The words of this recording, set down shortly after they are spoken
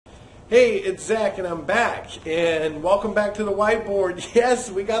Hey, it's Zach and I'm back, and welcome back to the whiteboard. Yes,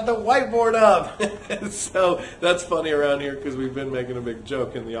 we got the whiteboard up. So that's funny around here because we've been making a big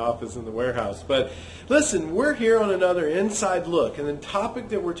joke in the office in the warehouse. But listen, we're here on another inside look, and the topic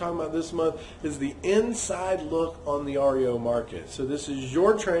that we're talking about this month is the inside look on the REO market. So this is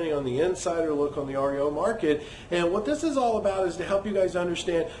your training on the insider look on the REO market, and what this is all about is to help you guys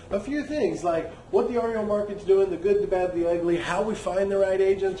understand a few things like what the REO market's doing, the good, the bad, the ugly, how we find the right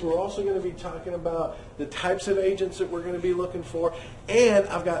agents. We're also going to be talking about the types of agents that we're going to be looking for, and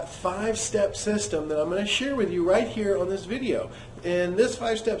I've got a 5-step system that I'm going to share with you right here on this video. And this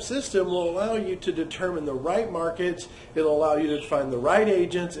 5-step system will allow you to determine the right markets. It'll allow you to find the right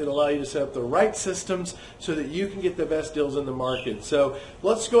agents. It'll allow you to set up the right systems so that you can get the best deals in the market. So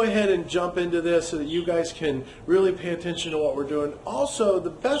let's go ahead and jump into this so that you guys can really pay attention to what we're doing. Also, the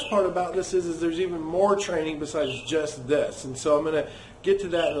best part about this is there's even more training besides just this. And so I'm going to get to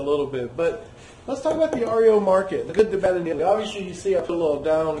that in a little bit. But let's talk about the REO market, the good, the bad, and the ugly. Obviously, you see I put a little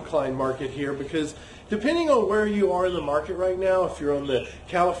downcline market here because depending on where you are in the market right now, if you're on the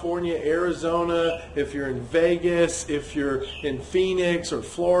California, Arizona, if you're in Vegas, if you're in Phoenix or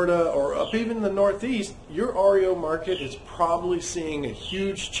Florida or up even in the Northeast, your REO market is probably seeing a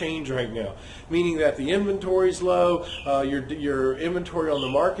huge change right now, meaning that the inventory's low, your inventory on the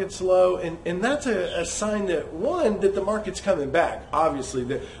market's low, and that's a sign that, one, that the market's coming back, obviously,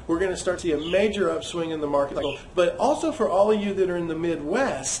 that we're going to start to see a major upswing in the market. But also for all of you that are in the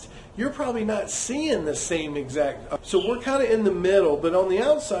Midwest, you're probably not seeing the same exact. So we're kind of in the middle, but on the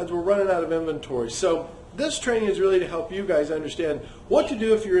outsides, we're running out of inventory. So this training is really to help you guys understand what to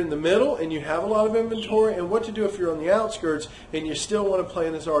do if you're in the middle and you have a lot of inventory, and what to do if you're on the outskirts and you still want to play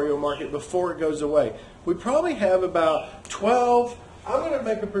in this REO market before it goes away. We probably have about 12, I'm going to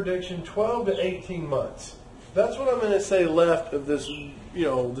make a prediction, 12 to 18 months. That's what I'm going to say left of this,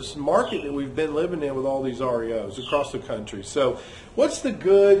 this market that we've been living in with all these REOs across the country. So what's the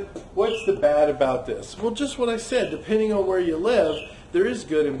good, what's the bad about this? Well, just what I said, depending on where you live, there is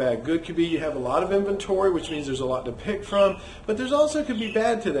good and bad. Good could be you have a lot of inventory, which means there's a lot to pick from, but there's also could be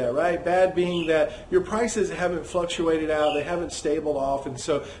bad to that, right? Bad being that your prices haven't fluctuated out, they haven't stabled off, and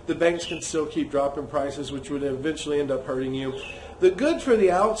so the banks can still keep dropping prices, which would eventually end up hurting you. The good for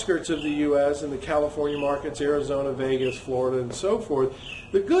the outskirts of the U.S. and the California markets, Arizona, Vegas, Florida, and so forth,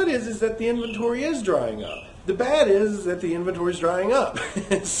 the good is that the inventory is drying up. The bad is that the inventory is drying up.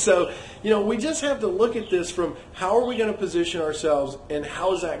 So, we just have to look at this from how are we going to position ourselves and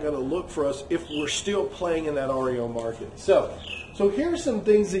how is that going to look for us if we're still playing in that REO market. So here's some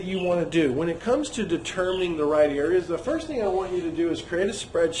things that you want to do. When it comes to determining the right areas, the first thing I want you to do is create a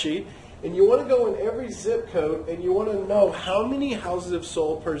spreadsheet. And you want to go in every zip code and you want to know how many houses have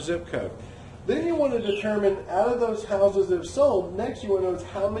sold per zip code. Then you want to determine out of those houses that have sold, next you want to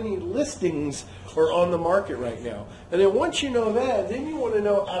know how many listings are on the market right now. And then once you know that, then you want to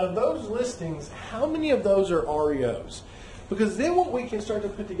know out of those listings, how many of those are REOs. Because then what we can start to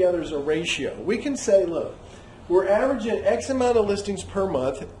put together is a ratio. We can say, look, we're averaging X amount of listings per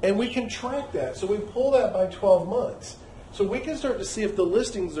month, and we can track that. So we pull that by 12 months. So we can start to see if the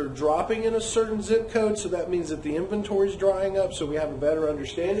listings are dropping in a certain zip code, so that means that the inventory is drying up, so we have a better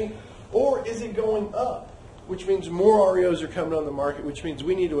understanding. Or is it going up, which means more REOs are coming on the market, which means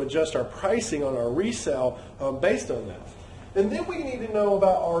we need to adjust our pricing on our resale based on that. And then we need to know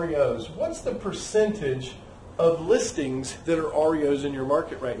about REOs. What's the percentage of listings that are REOs in your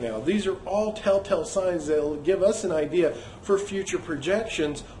market right now? These are all telltale signs that will give us an idea for future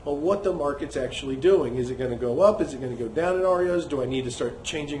projections on what the market's actually doing. Is it going to go up? Is it going to go down in REOs? Do I need to start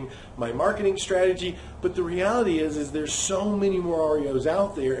changing my marketing strategy? But the reality is there's so many more REOs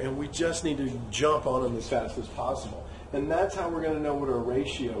out there, and we just need to jump on them as fast as possible. And that's how we're going to know what our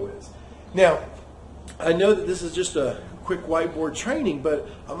ratio is. Now, I know that this is just a quick whiteboard training, but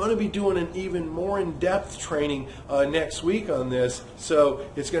I'm going to be doing an even more in-depth training next week on this, so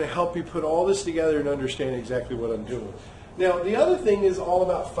it's going to help you put all this together and understand exactly what I'm doing. Now, the other thing is all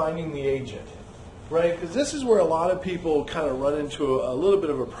about finding the agent, right? Because this is where a lot of people kind of run into a little bit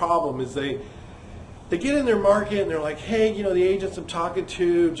of a problem is they get in their market and they're like, hey, the agents I'm talking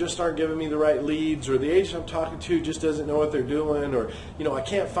to just aren't giving me the right leads, or the agent I'm talking to just doesn't know what they're doing, or, I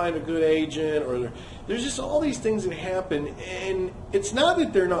can't find a good agent, or there's just all these things that happen, and it's not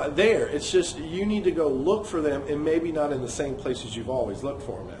that they're not there, it's just you need to go look for them and maybe not in the same places you've always looked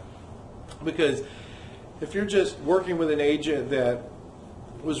for them at. Because if you're just working with an agent that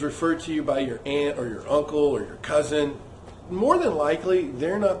was referred to you by your aunt or your uncle or your cousin, more than likely,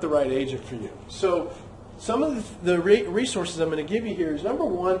 they're not the right agent for you. So some of the resources I'm going to give you here is, number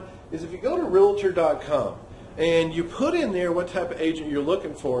one, is if you go to realtor.com and you put in there what type of agent you're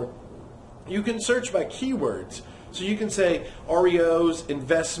looking for, you can search by keywords. So you can say REOs,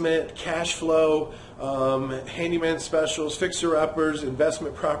 investment, cash flow, handyman specials, fixer-uppers,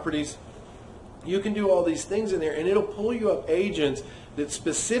 investment properties. You can do all these things in there, and it'll pull you up agents that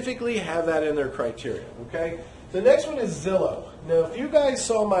specifically have that in their criteria, okay? The next one is Zillow. Now, if you guys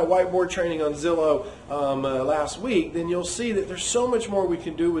saw my whiteboard training on Zillow last week, then you'll see that there's so much more we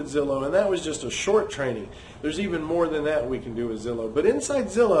can do with Zillow, and that was just a short training. There's even more than that we can do with Zillow. But inside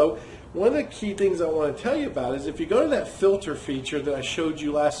Zillow, one of the key things I want to tell you about is if you go to that filter feature that I showed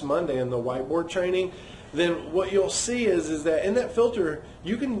you last Monday in the whiteboard training, then what you'll see is that in that filter,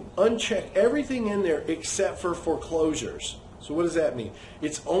 you can uncheck everything in there except for foreclosures. So what does that mean?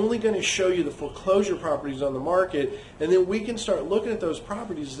 It's only going to show you the foreclosure properties on the market, and then we can start looking at those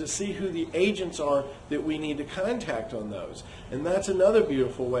properties to see who the agents are that we need to contact on those. And that's another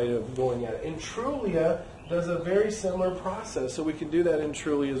beautiful way of going at it. And Trulia does a very similar process, so we can do that in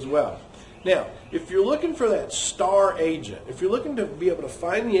Trulia as well. Now, if you're looking for that star agent, if you're looking to be able to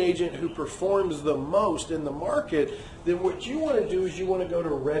find the agent who performs the most in the market, then what you want to do is you want to go to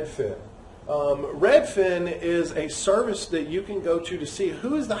Redfin. Redfin is a service that you can go to see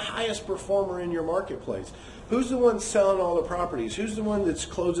who is the highest performer in your marketplace. Who's the one selling all the properties? Who's the one that's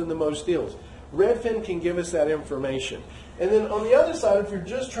closing the most deals? Redfin can give us that information. And then on the other side, if you're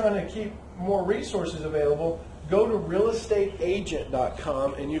just trying to keep more resources available, go to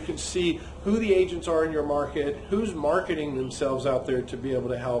realestateagent.com and you can see who the agents are in your market, who's marketing themselves out there to be able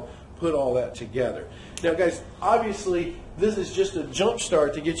to help put all that together. Now guys, obviously this is just a jump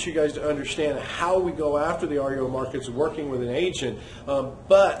start to get you guys to understand how we go after the REO markets working with an agent,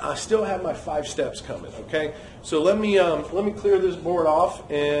 but I still have my 5 steps coming, okay? So let me clear this board off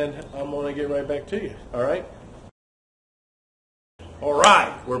and I'm going to get right back to you, all right? All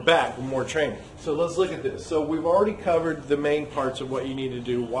right, we're back with more training. So let's look at this. So we've already covered the main parts of what you need to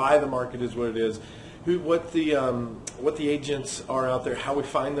do, why the market is what it is, what the agents are out there, how we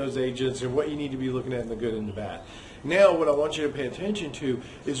find those agents, and what you need to be looking at in the good and the bad. Now what I want you to pay attention to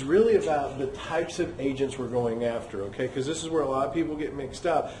is really about the types of agents we're going after, okay? Because this is where a lot of people get mixed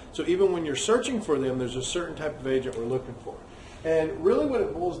up. So even when you're searching for them, there's a certain type of agent we're looking for. And really what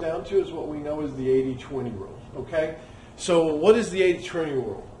it boils down to is what we know is the 80-20 rule, okay? So what is the 80-20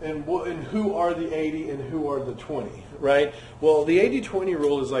 rule? And who are the 80 and who are the 20, right? Well, the 80-20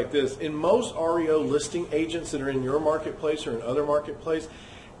 rule is like this. In most REO listing agents that are in your marketplace or in other marketplace,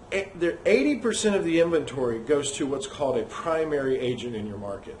 80% of the inventory goes to what's called a primary agent in your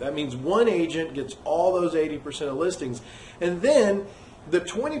market. That means one agent gets all those 80% of listings, and then the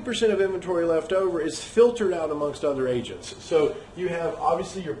 20% of inventory left over is filtered out amongst other agents. So you have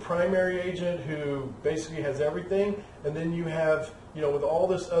obviously your primary agent who basically has everything, and then you have, with all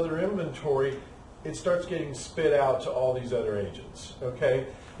this other inventory, it starts getting spit out to all these other agents, okay?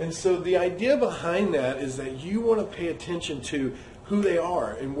 And so the idea behind that is that you want to pay attention to who they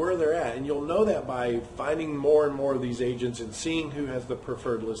are and where they're at, and you'll know that by finding more and more of these agents and seeing who has the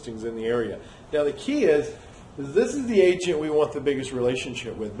preferred listings in the area. Now the key is this is the agent we want the biggest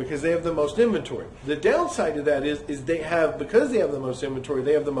relationship with because they have the most inventory. The downside to that is because they have the most inventory,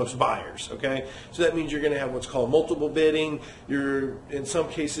 they have the most buyers, okay? So that means you're going to have what's called multiple bidding. In some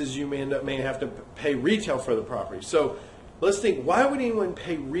cases, you may have to pay retail for the property. So let's think, why would anyone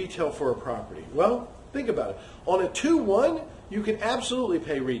pay retail for a property? Well, think about it. On a 2-1, you can absolutely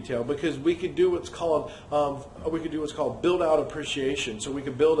pay retail because we could do what's called build out appreciation. So we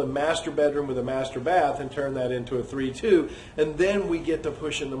could build a master bedroom with a master bath and turn that into a 3-2, and then we get to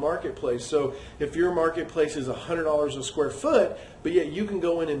push in the marketplace. So if your marketplace is $100 a square foot, but yet you can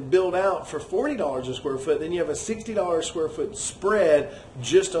go in and build out for $40 a square foot, then you have a $60 a square foot spread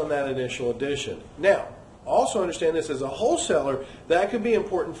just on that initial addition. Now, also understand this as a wholesaler, that could be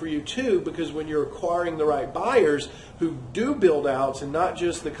important for you too, because when you're acquiring the right buyers who do build outs and not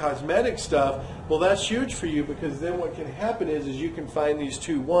just the cosmetic stuff, well, that's huge for you because then what can happen is you can find these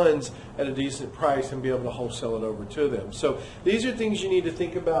 2-1s at a decent price and be able to wholesale it over to them. So these are things you need to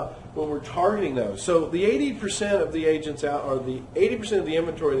think about when we're targeting those. So the 80% of the agents out, or the 80% of the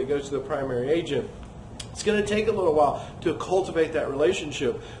inventory that goes to the primary agent, it's going to take a little while to cultivate that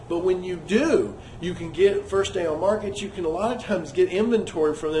relationship, but when you do, you can get first day on market. You can a lot of times get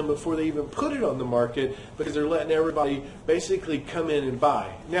inventory from them before they even put it on the market because they're letting everybody basically come in and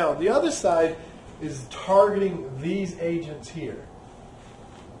buy. Now, the other side is targeting these agents here.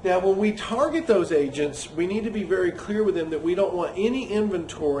 Now, when we target those agents, we need to be very clear with them that we don't want any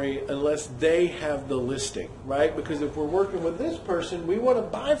inventory unless they have the listing, right? Because if we're working with this person, we want to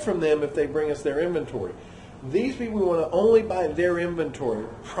buy from them if they bring us their inventory. These people, we want to only buy their inventory.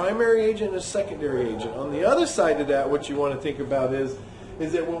 Primary agent and a secondary agent. On the other side of that, what you want to think about is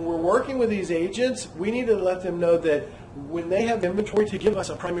is that when we're working with these agents, we need to let them know that when they have inventory, to give us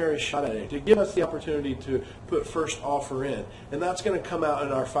a primary shot at it, to give us the opportunity to put first offer in. And that's going to come out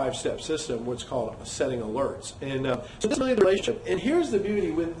in our 5-step system, what's called setting alerts. And so this is really the relationship. And here's the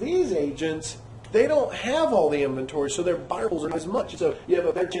beauty. With these agents, they don't have all the inventory, so their buyer pools are not as much. So you have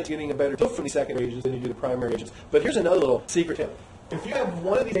a better chance of getting a better deal from the secondary agents than you do the primary agents. But here's another little secret tip. If you have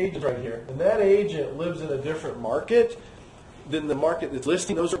one of these agents right here, and that agent lives in a different market than the market that's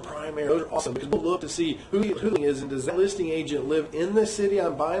listing, those are primary. Those are awesome, because we'll look to see who the is, and does that listing agent live in the city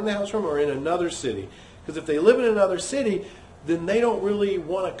I'm buying the house from or in another city? Because if they live in another city, then they don't really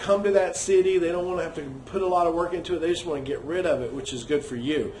want to come to that city. They don't want to have to put a lot of work into it. They just want to get rid of it, which is good for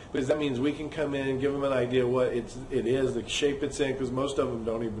you, because that means we can come in and give them an idea what it is, the shape it's in, because most of them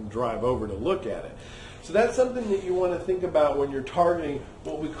don't even drive over to look at it. So that's something that you want to think about when you're targeting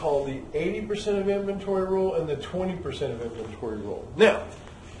what we call the 80% of inventory rule and the 20% of inventory rule. Now,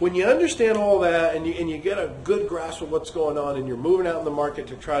 when you understand all that and you get a good grasp of what's going on and you're moving out in the market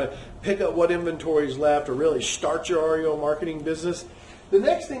to try to pick up what inventory is left or really start your REO marketing business, the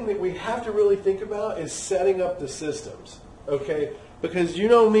next thing that we have to really think about is setting up the systems, okay? Because you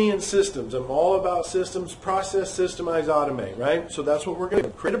know me and systems. I'm all about systems, process, systemize, automate, right? So that's what we're going to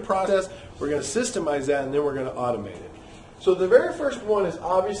do. Create a process, we're going to systemize that, and then we're going to automate it. So the very first one is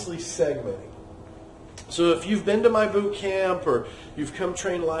obviously segmenting. So if you've been to my boot camp or you've come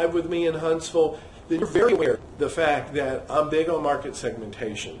train live with me in Huntsville, then you're very aware of the fact that I'm big on market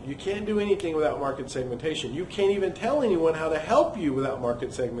segmentation. You can't do anything without market segmentation. You can't even tell anyone how to help you without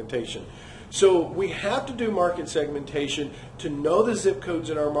market segmentation. So we have to do market segmentation to know the zip codes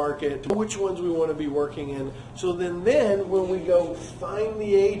in our market, to know which ones we want to be working in. So then when we go find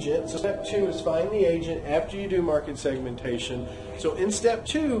the agent, so step 2 is find the agent after you do market segmentation. So in step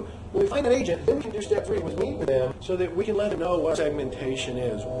 2, when we find an agent, then we can do step 3, was meet with them so that we can let them know what segmentation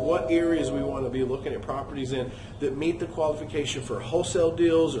is, what areas we want to be looking at properties in that meet the qualification for wholesale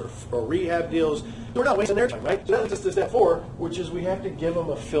deals or rehab deals. We're not wasting their time, right? So that leads us to step 4, which is we have to give them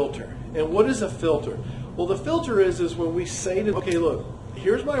a filter. And what is a filter? Well, the filter is when we say to them, okay, look,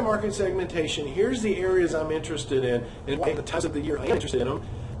 here's my market segmentation, here's the areas I'm interested in, and the times of the year I'm interested in them,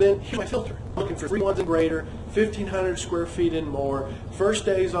 then here's my filter. I'm looking for 3 months and greater, 1,500 square feet and more, first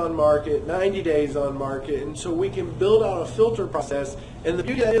days on market, 90 days on market, and so we can build out a filter process. And the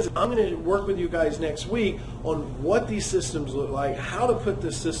beauty of that is I'm going to work with you guys next week on what these systems look like, how to put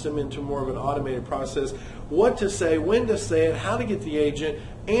this system into more of an automated process, what to say, when to say it, how to get the agent,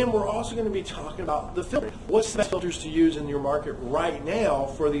 and we're also going to be talking about the filter. What's the best filters to use in your market right now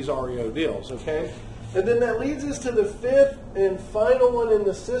for these REO deals, okay? And then that leads us to the 5th and final one in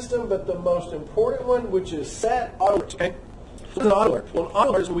the system, but the most important one, which is set auto alerts, okay? So an auto alert. Well, an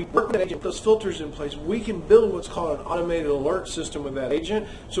auto alert is when we work with an agent, with those filters in place, we can build what's called an automated alert system with that agent.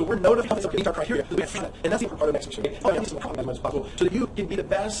 So we're notified of our criteria, and that's the important part of the next section. Okay? As much as possible, so that you can be the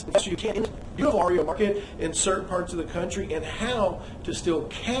best investor you can in the beautiful REO market in certain parts of the country, and how to still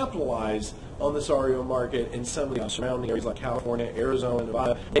capitalize on this REO market in some of the surrounding areas like California, Arizona,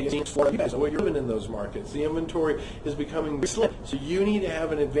 Nevada, Vegas, Florida. You guys know what you're living in those markets. The inventory is becoming slim, so you need to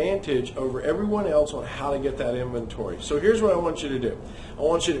have an advantage over everyone else on how to get that inventory. So here's what I want you to do. I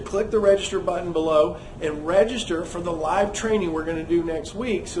want you to click the register button below and register for the live training we're going to do next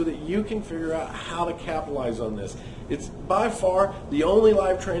week so that you can figure out how to capitalize on this. It's by far the only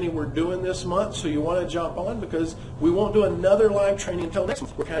live training we're doing this month, so you want to jump on because we won't do another live training until next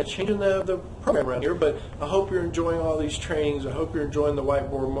month. We're kind of changing the program around here, but I hope you're enjoying all these trainings. I hope you're enjoying the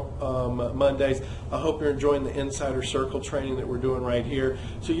Whiteboard Mondays. I hope you're enjoying the Insider Circle training that we're doing right here,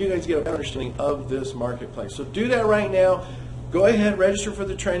 so you guys get a better understanding of this marketplace. So do that right now. Go ahead, register for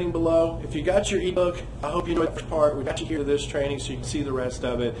the training below. If you got your ebook, I hope you enjoyed this part. We got you here to this training so you can see the rest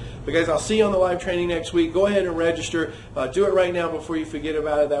of it. But guys, I'll see you on the live training next week. Go ahead and register. Do it right now before you forget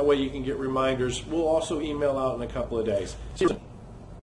about it. That way you can get reminders. We'll also email out in a couple of days. See you soon.